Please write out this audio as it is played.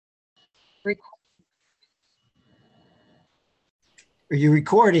Are you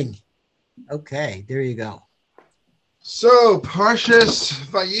recording? Okay, there you go. So Parshas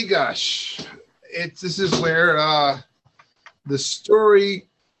Vayigash. This is where the story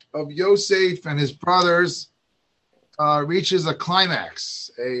of Yosef and his brothers reaches a climax,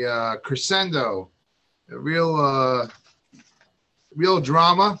 a crescendo, a real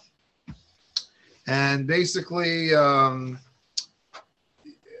drama, and basically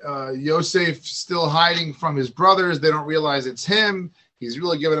Yosef still hiding from his brothers. They don't realize it's him. He's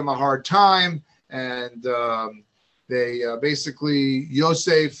really giving them a hard time, and they basically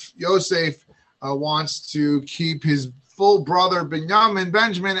Yosef wants to keep his full brother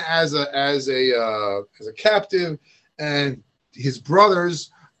Benjamin as a captive, and his brothers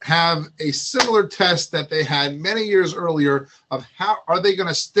have a similar test that they had many years earlier of how are they going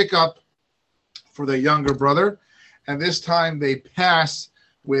to stick up for their younger brother, and this time they pass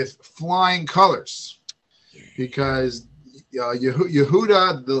with flying colors because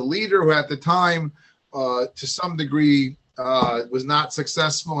Yehuda, the leader who at the time to some degree was not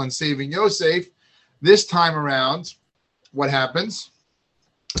successful in saving Yosef, this time around, what happens?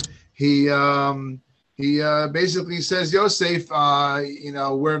 He basically says, Yosef,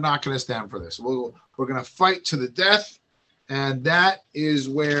 we're not going to stand for this. We're going to fight to the death. And that is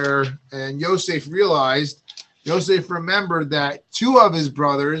where, and Yosef remembered that two of his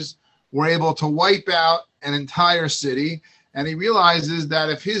brothers were able to wipe out an entire city. And he realizes that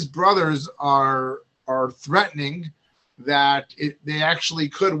if his brothers are threatening that they actually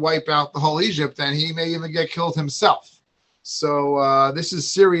could wipe out the whole Egypt, and he may even get killed himself. So this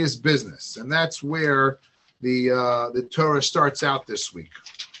is serious business, and that's where the Torah starts out this week.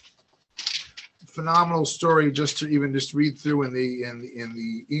 Phenomenal story just to read through in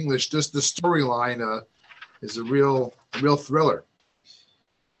the English. Just the storyline is a real thriller.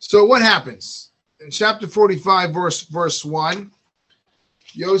 So what happens in chapter 45, verse 1?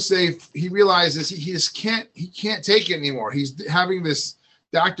 Yosef, he realizes he can't take it anymore. He's having this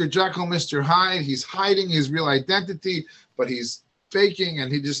Dr. Jekyll, Mr. Hyde. He's hiding his real identity, but he's faking,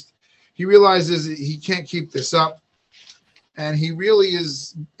 and he realizes he can't keep this up. And he really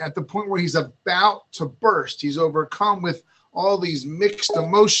is at the point where he's about to burst. He's overcome with all these mixed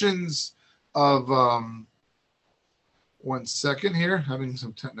emotions of one second here, having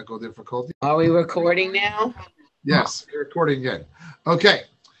some technical difficulty. Are we recording now? Yes, we're recording again. Okay,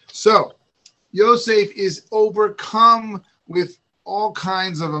 so Yosef is overcome with all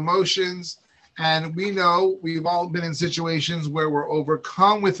kinds of emotions, and we know we've all been in situations where we're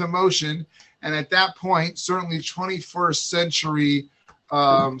overcome with emotion, and at that point, certainly 21st century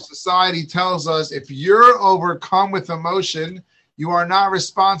society tells us if you're overcome with emotion, you are not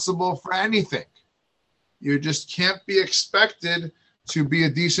responsible for anything. You just can't be expected to be a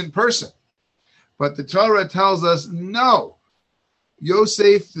decent person. But the Torah tells us no.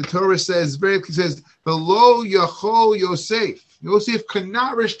 Yosef, the Torah says, "Velo yachol Yosef." Yosef could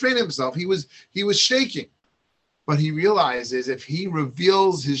not restrain himself. He was shaking. But he realizes if he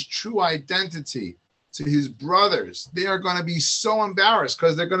reveals his true identity to his brothers, they are going to be so embarrassed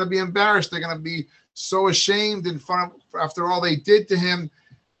because they're going to be embarrassed. They're going to be so ashamed in front of after all they did to him.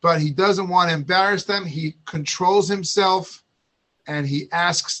 But he doesn't want to embarrass them. He controls himself, and he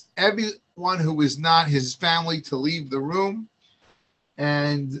asks everyone who is not his family to leave the room.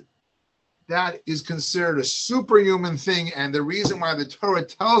 And that is considered a superhuman thing. And the reason why the Torah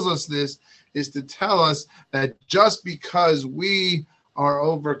tells us this is to tell us that just because we are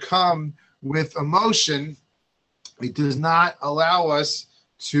overcome with emotion, it does not allow us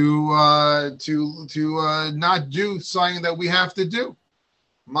to not do something that we have to do.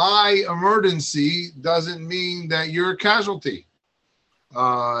 My emergency doesn't mean that you're a casualty.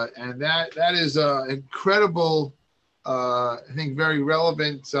 And that is an incredible, I think, very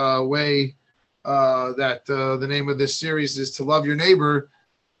relevant way that the name of this series is To Love Your Neighbor.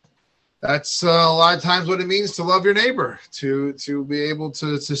 That's a lot of times what it means to love your neighbor, to be able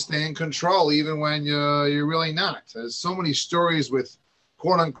to stay in control even when you're really not. There's so many stories with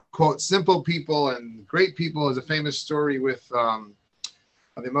quote unquote simple people and great people. There's a famous story with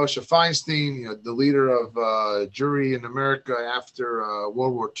the Moshe Feinstein, the leader of Jewry in America after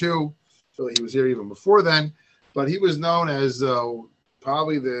World War II. So he was here even before then, but he was known as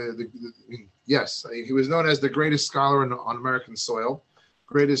probably he was known as the greatest scholar on American soil,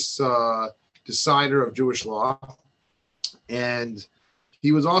 greatest decider of Jewish law, and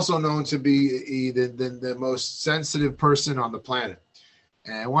he was also known to be the most sensitive person on the planet.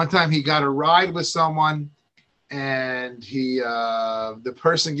 And one time he got a ride with someone, and the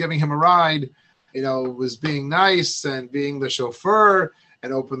person giving him a ride, was being nice and being the chauffeur,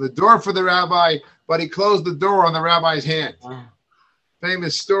 and opened the door for the rabbi, but he closed the door on the rabbi's hand. Wow.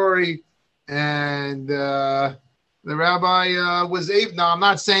 Famous story. And the rabbi was able. Now, I'm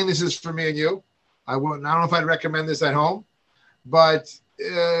not saying this is for me and you. I don't know if I'd recommend this at home, but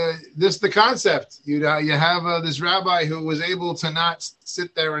this is the concept. You have this rabbi who was able to not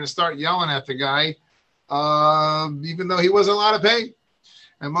sit there and start yelling at the guy, even though he was in a lot of pain.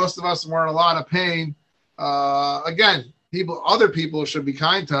 And most of us were in a lot of pain. Again, other people should be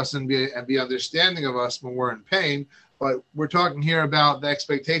kind to us and be understanding of us when we're in pain. But we're talking here about the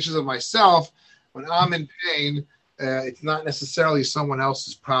expectations of myself. When I'm in pain, it's not necessarily someone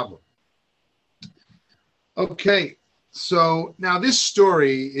else's problem. Okay, so now this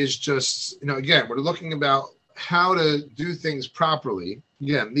story is just, again, we're looking about how to do things properly.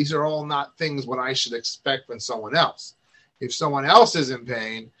 Again, these are all not things what I should expect from someone else. If someone else is in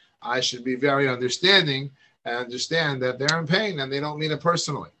pain, I should be very understanding and understand that they're in pain and they don't mean it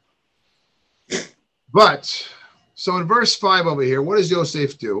personally. But, so in verse 5 over here, what does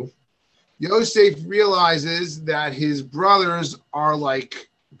Yosef do? Yosef realizes that his brothers are like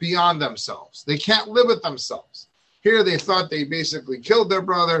beyond themselves. They can't live with themselves. Here they thought they basically killed their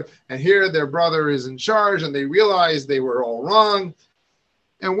brother, and here their brother is in charge, and they realized they were all wrong.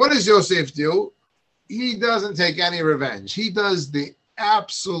 And what does Yosef do? He doesn't take any revenge. He does the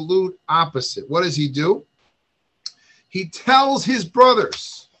absolute opposite. What does he do? He tells his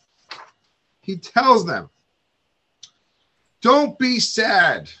brothers, he tells them, don't be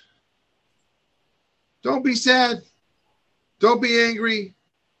sad. Don't be sad. Don't be angry.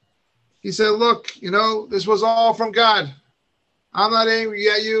 He said, look, this was all from God. I'm not angry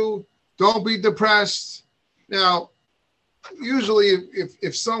at you. Don't be depressed. Now, usually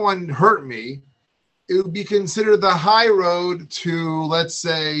if someone hurt me, it would be considered the high road to, let's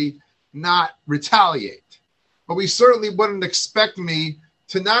say, not retaliate. But we certainly wouldn't expect me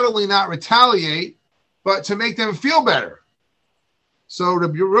to not only not retaliate, but to make them feel better. So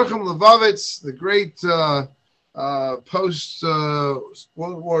Rabbi Yerucham Levovitz, the great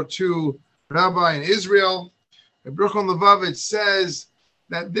post-World War II rabbi in Israel, Rabbi Yerucham Levovitz says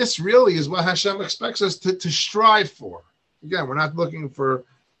that this really is what Hashem expects us to strive for. Again, we're not looking for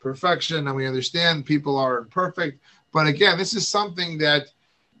perfection, and we understand people are imperfect. But again, this is something that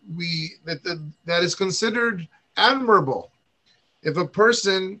is considered admirable. If a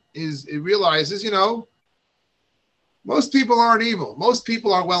person realizes, most people aren't evil. Most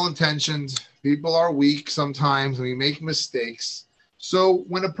people are well-intentioned. People are weak sometimes, and we make mistakes. So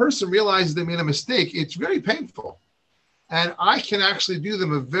when a person realizes they made a mistake, it's very painful. And I can actually do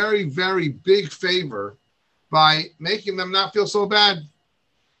them a very, very big favor by making them not feel so bad.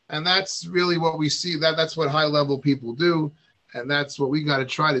 And that's really what we see. That's what high-level people do. And that's what we got to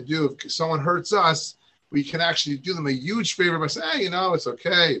try to do. If someone hurts us, we can actually do them a huge favor by saying, hey, it's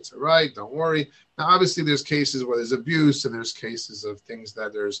okay. It's all right. Don't worry. Now, obviously, there's cases where there's abuse, and there's cases of things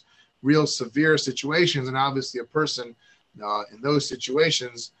that there's real severe situations. And obviously, a person in those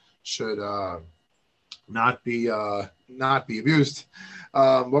situations should not be abused.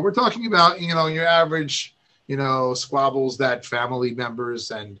 But we're talking about, your average, squabbles that family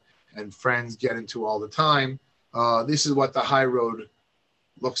members and friends get into all the time. This is what the high road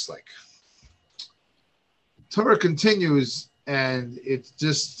looks like. Torah continues, and it's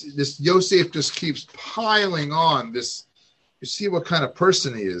just this Yosef just keeps piling on this. You see what kind of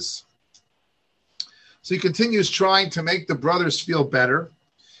person he is. So he continues trying to make the brothers feel better.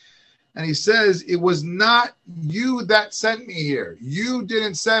 And he says, it was not you that sent me here. You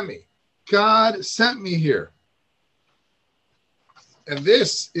didn't send me. God sent me here. And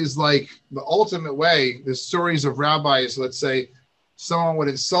this is like the ultimate way. The stories of rabbis, let's say someone would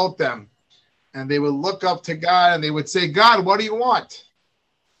insult them, and they would look up to God and they would say, God, what do you want?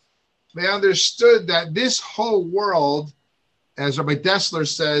 They understood that this whole world, as Rabbi Dessler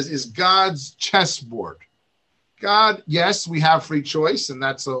says, is God's chessboard. God, yes, we have free choice, and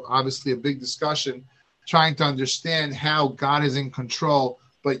that's obviously a big discussion, trying to understand how God is in control,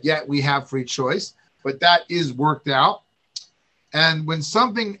 but yet we have free choice. But that is worked out. And when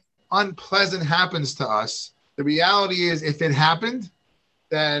something unpleasant happens to us, the reality is if it happened,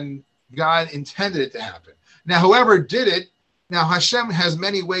 then God intended it to happen. Now, whoever did it, now Hashem has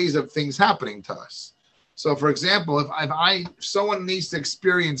many ways of things happening to us. So, for example, if someone needs to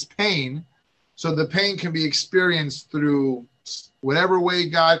experience pain, so the pain can be experienced through whatever way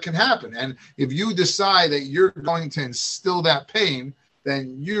God can happen. And if you decide that you're going to instill that pain,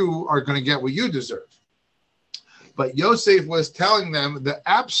 then you are going to get what you deserve. But Yosef was telling them the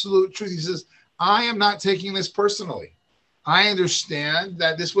absolute truth. He says, I am not taking this personally. I understand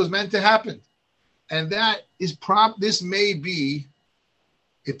that this was meant to happen. And that is this may be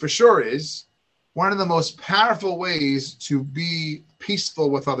it for sure is one of the most powerful ways to be peaceful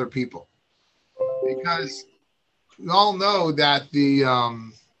with other people. Because we all know that the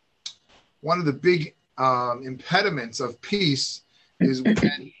one of the big impediments of peace is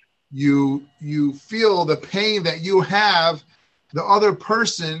when you feel the pain that you have, the other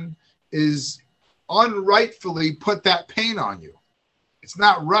person is unrightfully put that pain on you. It's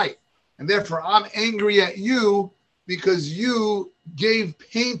not right. And therefore, I'm angry at you because you gave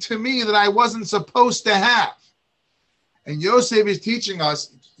pain to me that I wasn't supposed to have. And Yosef is teaching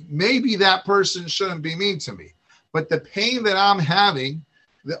us, maybe that person shouldn't be mean to me, but the pain that I'm having,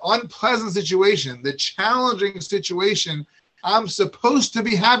 the unpleasant situation, the challenging situation, I'm supposed to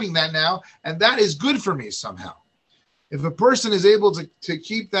be having that now, and that is good for me somehow. If a person is able to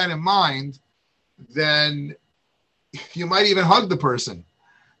keep that in mind, then you might even hug the person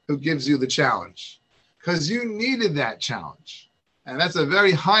who gives you the challenge, because you needed that challenge. And that's a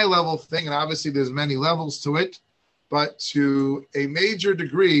very high level thing, and obviously there's many levels to it, but to a major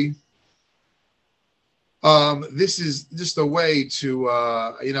degree, this is just a way to,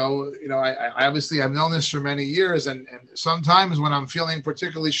 I obviously I've known this for many years, and sometimes when I'm feeling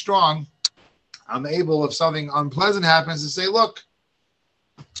particularly strong, I'm able, if something unpleasant happens, to say, look,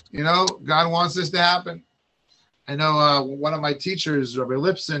 God wants this to happen. I know one of my teachers, Rabbi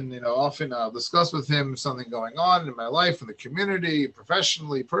Lipson, often I'll discuss with him something going on in my life, in the community,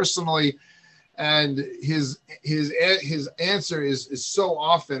 professionally, personally, and his answer is so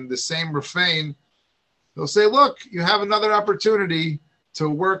often the same refrain. He'll say, look, you have another opportunity to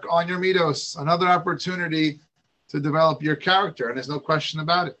work on your midos, another opportunity to develop your character, and there's no question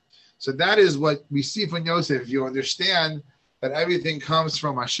about it. So that is what we see from Yosef. If you understand that everything comes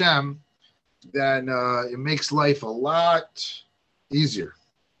from Hashem, then it makes life a lot easier.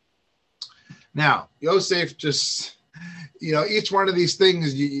 Now, Yosef just, each one of these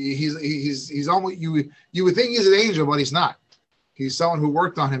things, he's almost, you would think he's an angel, but he's not. He's someone who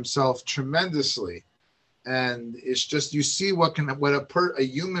worked on himself tremendously. And it's just, you see what a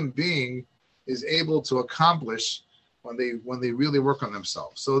human being is able to accomplish when they really work on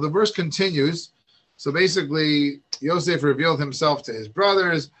themselves. So the verse continues. So basically, Yosef revealed himself to his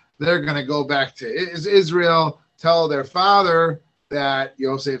brothers. They're going to go back to Israel, tell their father that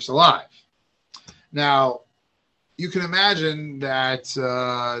Yosef's alive. Now, you can imagine that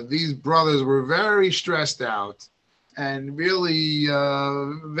these brothers were very stressed out and really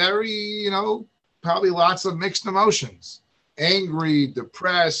very, probably lots of mixed emotions. Angry,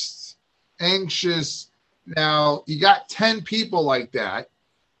 depressed, anxious. Now, you got 10 people like that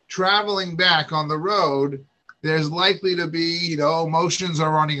traveling back on the road. There's likely to be, emotions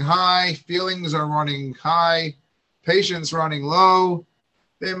are running high, feelings are running high, patience running low.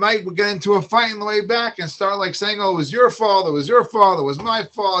 They might get into a fight on the way back and start saying, oh, it was your fault, it was your fault, it was my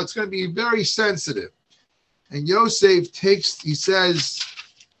fault. It's going to be very sensitive. And Yosef he says,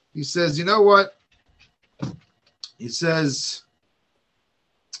 you know what? He says,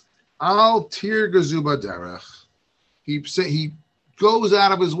 Al tir gazuba derech. He goes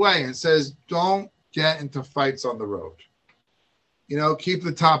out of his way and says, don't get into fights on the road. Keep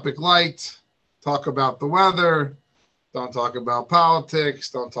the topic light. Talk about the weather. Don't talk about politics.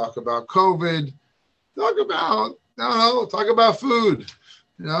 Don't talk about COVID. Talk about food.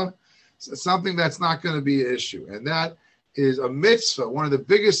 Something that's not going to be an issue. And that is a mitzvah. One of the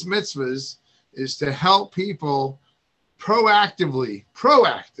biggest mitzvahs is to help people proactively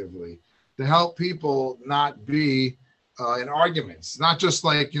to help people not be in arguments. Not just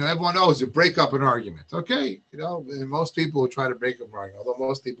everyone knows you break up an argument. Okay, and most people will try to break up an argument, although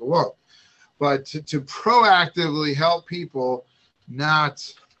most people won't. But to proactively help people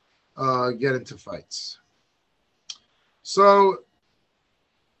not get into fights. So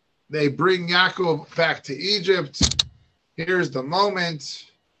they bring Yaakov back to Egypt. Here's the moment.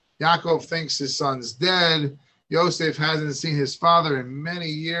 Yaakov thinks his son's dead. Yosef hasn't seen his father in many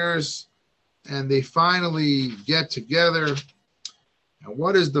years. And they finally get together. And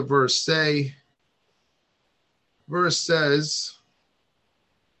what does the verse say? Verse says,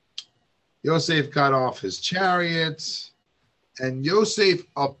 Yosef got off his chariot, and Yosef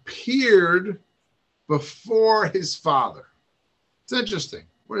appeared before his father. It's interesting.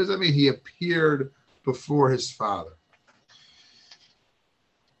 What does that mean? He appeared before his father.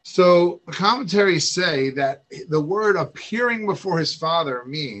 So the commentaries say that the word appearing before his father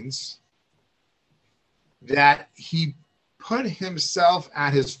means that he put himself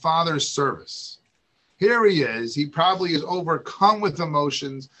at his father's service. Here he is. He probably is overcome with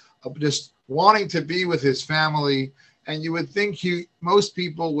emotions of just wanting to be with his family. And you would think most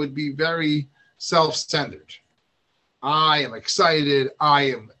people would be very self-centered. I am excited.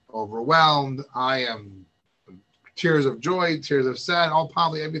 I am overwhelmed. I am tears of joy, tears of sad, all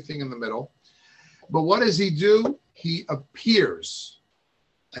probably everything in the middle. But what does he do? He appears,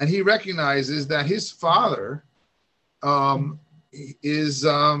 and he recognizes that his father is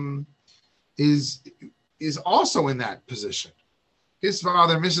also in that position. His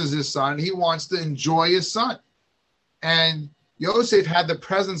father misses his son. He wants to enjoy his son. And Yosef had the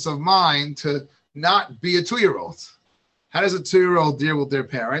presence of mind to not be a 2-year-old. How does a 2-year-old deal with their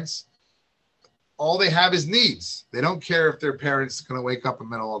parents? All they have is needs. They don't care if their parents are going to wake up in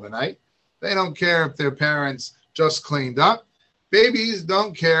the middle of the night. They don't care if their parents just cleaned up. Babies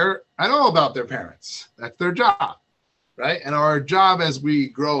don't care at all about their parents. That's their job, right? And our job as we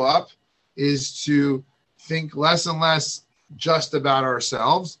grow up is to think less and less just about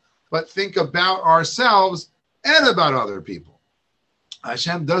ourselves, but think about ourselves and about other people.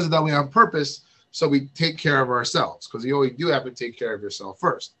 Hashem does it that way on purpose, so we take care of ourselves, because you always do have to take care of yourself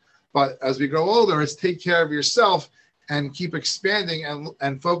first. But as we grow older, it's take care of yourself and keep expanding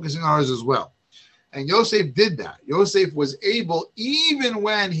and focusing on ours as well. And Yosef did that. Yosef was able, even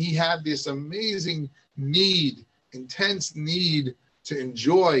when he had this amazing need, intense need to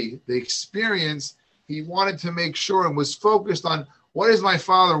enjoy the experience, he wanted to make sure and was focused on, what does my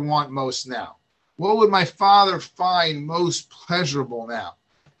father want most now? What would my father find most pleasurable now?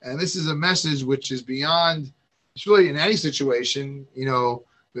 And this is a message which is beyond, it's really in any situation,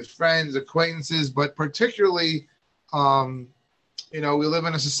 with friends, acquaintances, but particularly, we live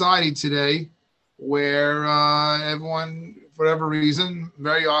in a society today where everyone, for whatever reason,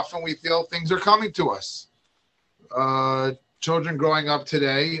 very often we feel things are coming to us. Children growing up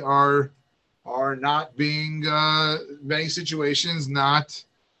today are not being, many situations, not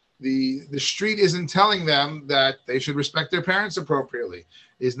the street isn't telling them that they should respect their parents appropriately,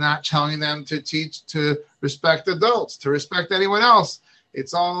 is not telling them to teach to respect adults, to respect anyone else.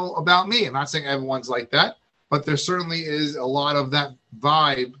 It's all about me. I'm not saying everyone's like that, but there certainly is a lot of that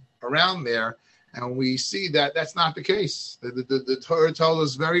vibe around there. And we see that that's not the case. The Torah tells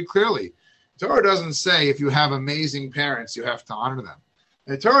us very clearly. The Torah doesn't say if you have amazing parents, you have to honor them.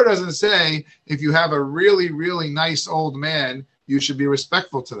 The Torah doesn't say if you have a really, really nice old man, you should be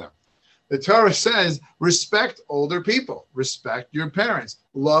respectful to them. The Torah says respect older people, respect your parents,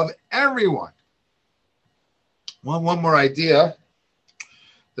 love everyone. One more idea.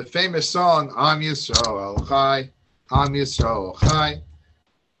 The famous song, Am Yisrael El Chai, Am Yisrael El Chai.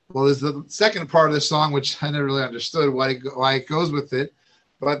 Well, there's the second part of the song, which I never really understood why it goes with it.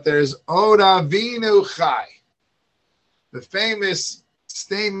 But there's Od Avinu Chai. The famous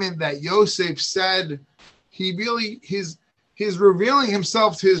statement that Yosef said, his revealing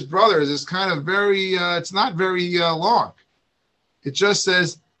himself to his brothers is kind of very, it's not very long. It just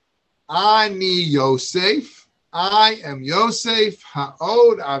says, Ani Yosef. I am Yosef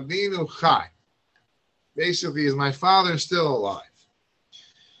Ha'od Avinu Chai. Basically, is my father still alive?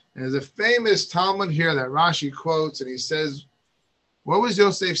 And there's a famous Talmud here that Rashi quotes, and he says, what was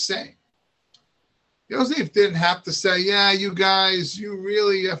Yosef saying? Yosef didn't have to say, yeah, you guys, you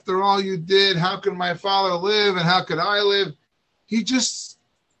really, after all you did, how could my father live and how could I live? He just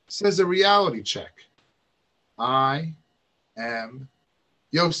says a reality check. I am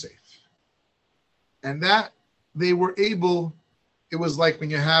Yosef. And that they were able, it was like when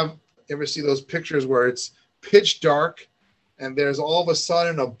you ever see those pictures where it's pitch dark and there's all of a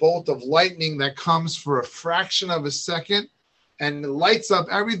sudden a bolt of lightning that comes for a fraction of a second and lights up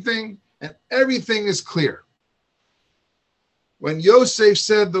everything, and everything is clear. When Yosef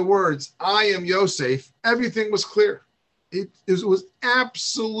said the words, I am Yosef, everything was clear. It was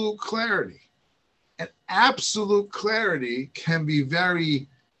absolute clarity. And absolute clarity can be very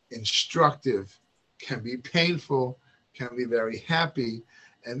instructive, can be painful, can be very happy.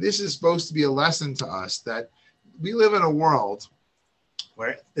 And this is supposed to be a lesson to us that we live in a world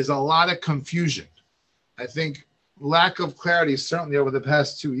where there's a lot of confusion. I think lack of clarity, certainly over the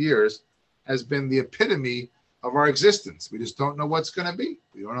past 2 years, has been the epitome of our existence. We just don't know what's going to be.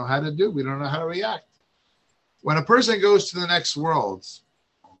 We don't know how to do. We don't know how to react. When a person goes to the next world,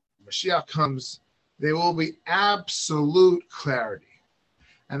 Mashiach comes, there will be absolute clarity.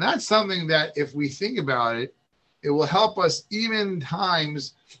 And that's something that if we think about it, it will help us even in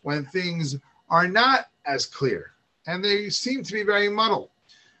times when things are not as clear and they seem to be very muddled.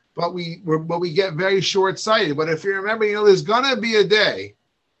 But we get very short-sighted. But if you remember, there's going to be a day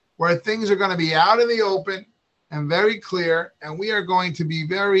where things are going to be out in the open and very clear, and we are going to be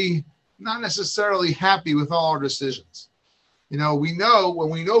very, not necessarily happy with all our decisions. We know when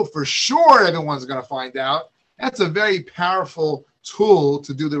we know for sure everyone's going to find out, that's a very powerful tool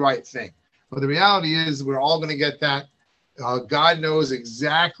to do the right thing. But the reality is we're all going to get that. God knows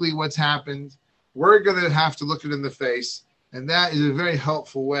exactly what's happened. We're going to have to look it in the face. And that is a very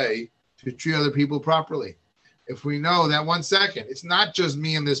helpful way to treat other people properly. If we know that 1 second, it's not just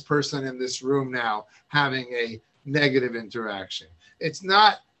me and this person in this room now having a negative interaction. It's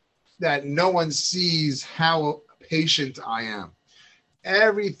not that no one sees how patient I am.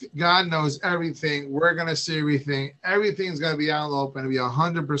 God knows everything. We're going to see everything. Everything's going to be out in the open, to be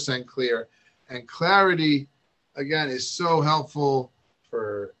 100% clear. And clarity, again, is so helpful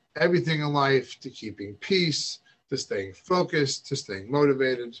for everything in life, to keeping peace, to staying focused, to staying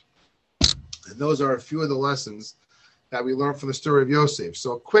motivated. And those are a few of the lessons that we learned from the story of Yosef.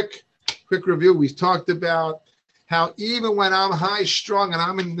 So quick review. We talked about how even when I'm high strung and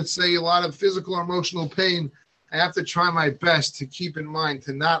I'm in, let's say, a lot of physical or emotional pain, I have to try my best to keep in mind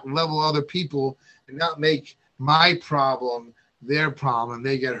to not level other people and not make my problem their problem.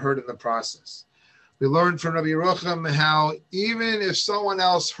 They get hurt in the process. We learned from Rabbi Yerucham how even if someone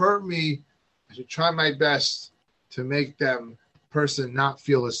else hurt me, I should try my best to make them person not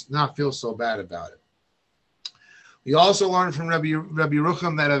feel so bad about it. We also learned from Rabbi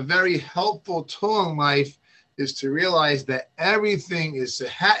Yerucham that a very helpful tool in life is to realize that everything is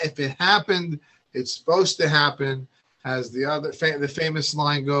if it happened, it's supposed to happen. As the famous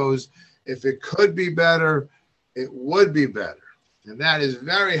line goes, if it could be better, it would be better, and that is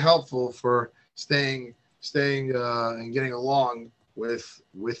very helpful for staying and getting along with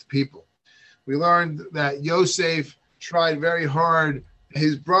people. We learned that Yosef tried very hard.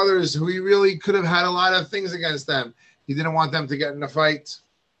 His brothers, who he really could have had a lot of things against them, he didn't want them to get in a fight.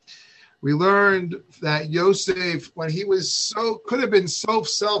 We learned that Yosef, when he was could have been so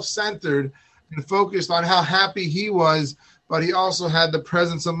self-centered and focused on how happy he was, but he also had the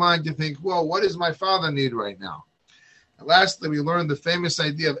presence of mind to think, well, what does my father need right now? And lastly, we learned the famous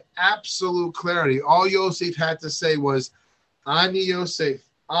idea of absolute clarity. All Yosef had to say was, Ani Yosef,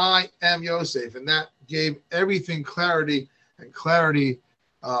 I am Yosef. And that gave everything clarity, and clarity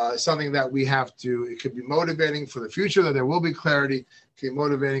something that we have to, it could be motivating for the future, that there will be clarity. It can be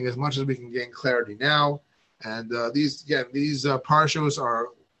motivating as much as we can gain clarity now. And these parshos are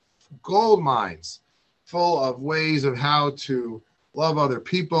gold mines full of ways of how to love other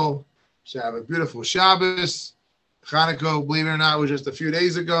people. So have a beautiful Shabbos. Hanukkah, believe it or not, was just a few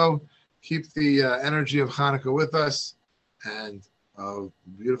days ago. Keep the energy of Hanukkah with us, and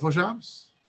beautiful Shabbos.